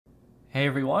Hey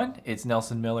everyone, it's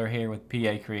Nelson Miller here with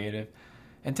PA Creative,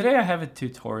 and today I have a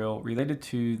tutorial related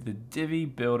to the Divi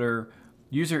Builder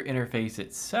user interface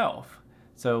itself.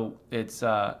 So it's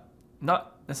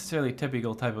not necessarily a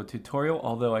typical type of tutorial,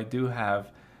 although I do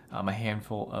have a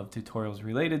handful of tutorials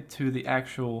related to the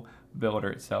actual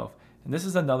builder itself. And this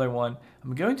is another one.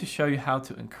 I'm going to show you how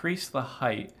to increase the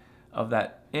height of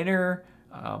that inner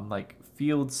like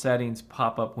field settings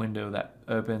pop-up window that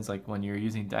opens like when you're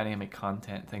using dynamic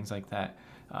content, things like that.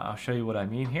 I'll show you what I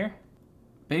mean here.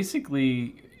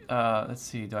 Basically, let's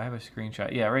see, do I have a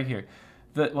screenshot? Yeah, right here.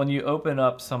 When you open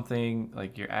up something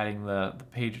like you're adding the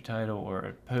page title or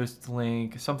a post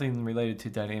link, something related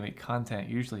to dynamic content,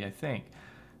 usually I think.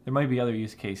 There might be other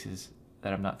use cases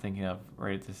that I'm not thinking of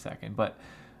right at this second, but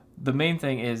the main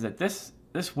thing is that this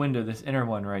window, this inner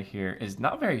one right here, is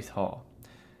not very tall.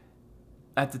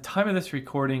 At the time of this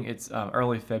recording, it's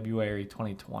early February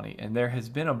 2020, and there has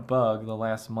been a bug the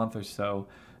last month or so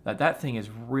that thing is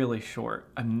really short.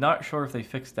 I'm not sure if they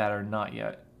fixed that or not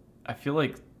yet. I feel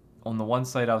like on the one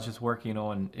site I was just working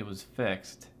on, it was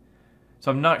fixed.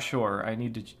 So I'm not sure. I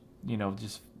need to,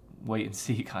 just wait and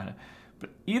see kind of.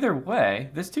 But either way,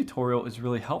 this tutorial is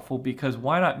really helpful because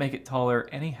why not make it taller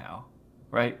anyhow,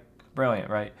 right? Brilliant,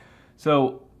 right?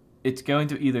 So it's going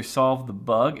to either solve the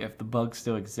bug if the bug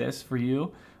still exists for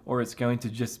you, or it's going to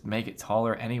just make it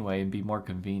taller anyway and be more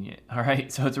convenient. All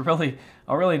right, so it's a really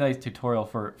nice tutorial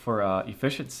for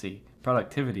efficiency,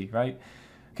 productivity, right?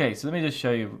 Okay, so let me just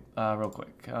show you real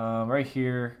quick. Right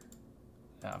here,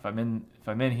 if I'm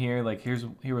in here, like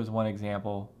here was one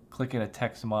example. Click in a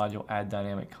text module, add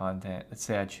dynamic content. Let's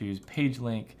say I choose page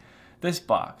link. This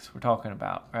box we're talking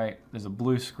about, right? There's a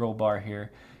blue scroll bar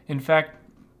here. In fact,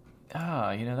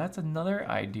 that's another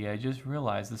idea. I just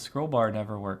realized the scroll bar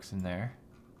never works in there.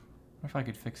 I wonder if I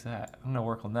could fix that. I'm gonna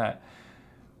work on that.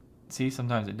 See,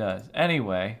 sometimes it does.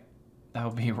 Anyway, that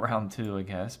would be round 2, I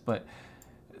guess. But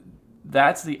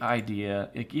that's the idea.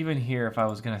 Like even here, if I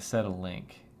was gonna set a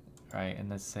link, right, and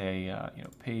let's say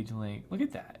page link. Look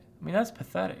at that. I mean, that's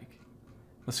pathetic.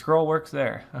 The scroll works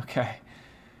there. Okay.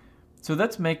 So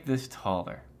let's make this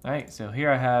taller. All right. So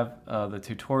here I have the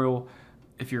tutorial.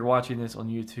 If you're watching this on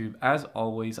YouTube, as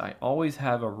always, I always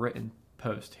have a written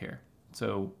post here.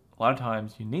 So a lot of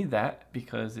times you need that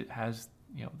because it has,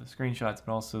 the screenshots,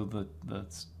 but also the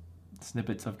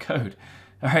snippets of code.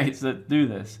 All right, so do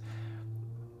this.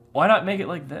 Why not make it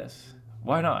like this?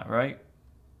 Why not, right?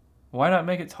 Why not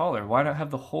make it taller? Why not have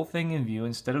the whole thing in view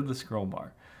instead of the scroll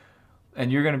bar?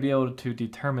 And you're going to be able to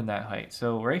determine that height.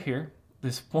 So right here,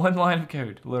 this one line of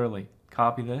code, literally,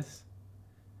 copy this.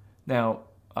 Now,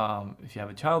 if you have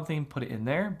a child theme, put it in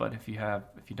there. But if you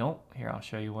don't, here, I'll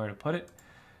show you where to put it.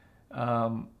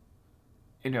 I'll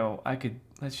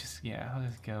just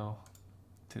go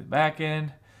to the back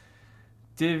end.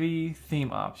 Divi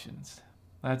theme options.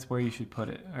 That's where you should put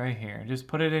it, right here. Just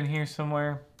put it in here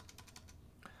somewhere.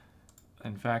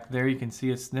 In fact, there you can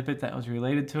see a snippet that was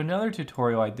related to another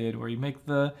tutorial I did where you make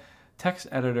the text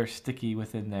editor sticky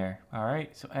within there. All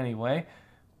right, so anyway,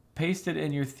 paste it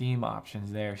in your theme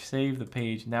options there. Save the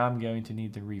page. Now I'm going to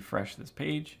need to refresh this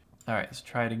page. All right, let's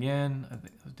try it again. I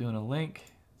think I was doing a link.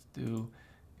 Get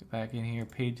back in here,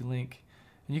 page link.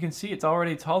 And you can see it's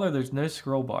already taller. There's no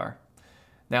scroll bar.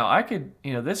 Now I could,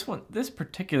 this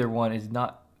particular one is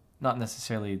not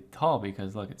necessarily tall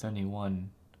because look, it's only one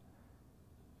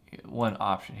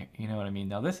option here. You know what I mean?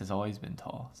 Now this has always been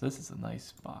tall, so this is a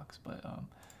nice box. But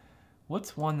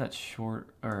what's one that's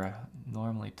short or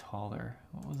normally taller?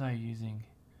 What was I using?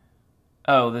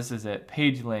 Oh, this is it.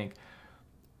 Page link.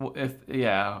 Well, if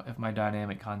my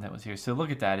dynamic content was here. So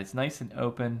look at that. It's nice and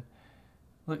open.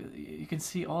 Look, you can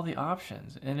see all the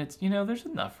options, and it's there's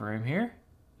enough room here.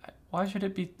 Why should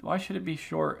it be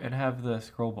short and have the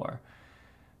scroll bar?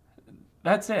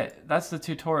 That's it. That's the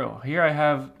tutorial. Here I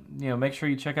have, make sure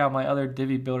you check out my other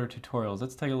Divi Builder tutorials.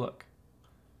 Let's take a look.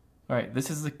 All right, this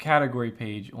is the category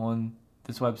page on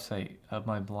this website of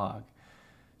my blog.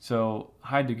 So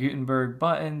hide the Gutenberg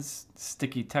buttons,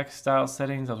 sticky text style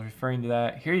settings. I was referring to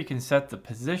that. Here you can set the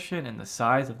position and the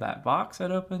size of that box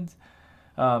that opens.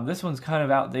 This one's kind of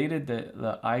outdated.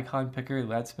 The icon picker,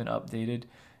 that's been updated.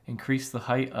 Increase the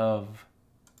height of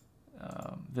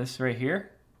this right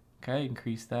here. Okay,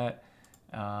 increase that.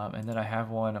 And then I have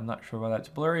one, I'm not sure why that's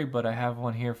blurry, but I have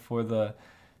one here for the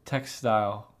text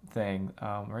style thing.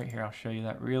 Right here, I'll show you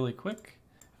that really quick.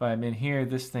 If I'm in here,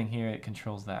 this thing here, it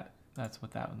controls that. That's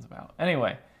what that one's about.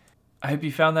 Anyway, I hope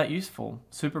you found that useful.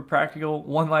 Super practical,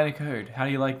 one line of code. How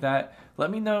do you like that?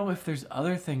 Let me know if there's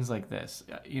other things like this.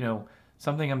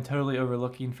 Something I'm totally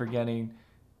overlooking, forgetting.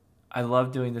 I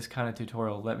love doing this kind of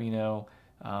tutorial. Let me know.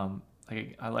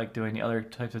 Like, I like doing the other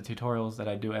types of tutorials that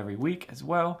I do every week as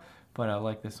well, but I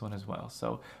like this one as well.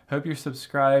 So hope you're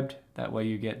subscribed. That way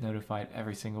you get notified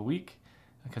every single week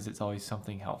because it's always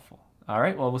something helpful. All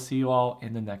right, well, we'll see you all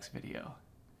in the next video.